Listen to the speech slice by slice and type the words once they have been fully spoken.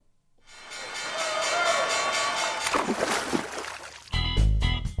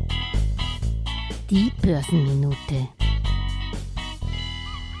Die Börsenminute.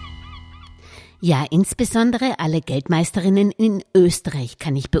 Ja, insbesondere alle Geldmeisterinnen in Österreich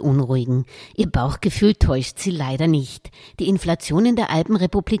kann ich beunruhigen. Ihr Bauchgefühl täuscht sie leider nicht. Die Inflation in der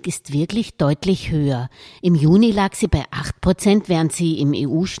Alpenrepublik ist wirklich deutlich höher. Im Juni lag sie bei 8%, während sie im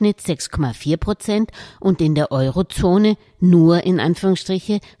EU-Schnitt 6,4% und in der Eurozone nur in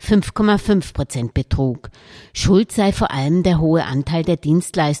Anführungsstriche 5,5% betrug. Schuld sei vor allem der hohe Anteil der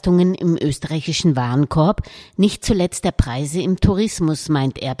Dienstleistungen im österreichischen Warenkorb, nicht zuletzt der Preise im Tourismus,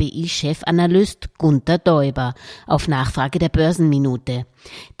 meint RBI-Chef-Analyst Gunter Deuber auf Nachfrage der Börsenminute.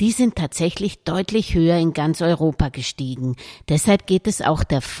 Die sind tatsächlich deutlich höher in ganz Europa gestiegen. Deshalb geht es auch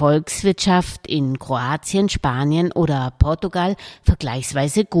der Volkswirtschaft in Kroatien, Spanien oder Portugal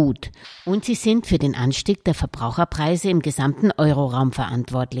vergleichsweise gut. Und sie sind für den Anstieg der Verbraucherpreise im gesamten Euro-Raum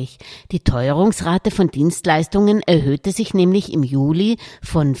verantwortlich. Die Teuerungsrate von Dienstleistungen erhöhte sich nämlich im Juli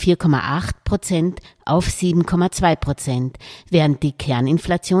von 4,8% auf 7,2%, während die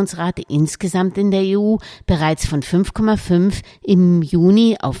Kerninflationsrate insgesamt in der EU bereits von 5,5 im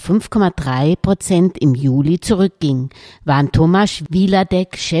Juni auf 5,3% im Juli zurückging, warnt Tomasz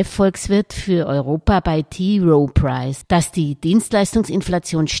Wieladek, Chefvolkswirt für Europa bei Rowe Price, dass die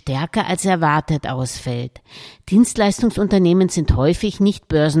Dienstleistungsinflation stärker als erwartet ausfällt. Dienstleistungsunternehmen sind häufig nicht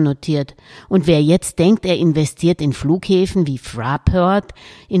börsennotiert und wer jetzt denkt, er investiert in Flughäfen wie Fraport,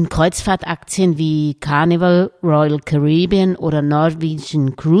 in Kreuzfahrtaktien wie Carnival Royal Carribbean oder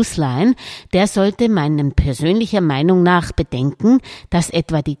Norwegen Cruis Line, der sollte meiner persönlichen Meinung nach bedenken, dass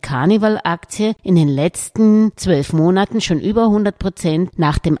etwa die Carnival-Aktie in den letzten 12 Monaten schon über 100%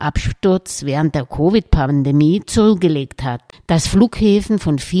 nach dem Absturz während der Covid-Pandemie zugelegt hat. Dass Flughäfen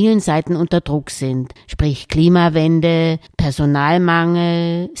von vielen Seiten unter Druck sind, sprich Klimawende,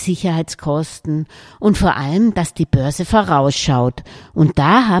 Personalmangel, Sicherheitskosten und vor allem, dass die Börse vorausschaut. Und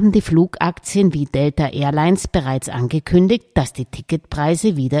da haben die Flugaktien wie Delta Airlines bereits angekündigt, dass die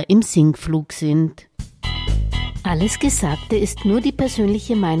Ticketpreise wieder im Sinkflug sind. Alles Gesagte ist nur die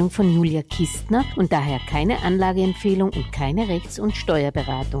persönliche Meinung von Julia Kistner und daher keine Anlageempfehlung und keine Rechts- und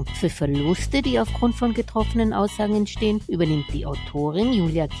Steuerberatung. Für Verluste, die aufgrund von getroffenen Aussagen entstehen, übernimmt die Autorin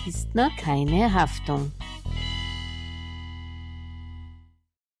Julia Kistner keine Haftung.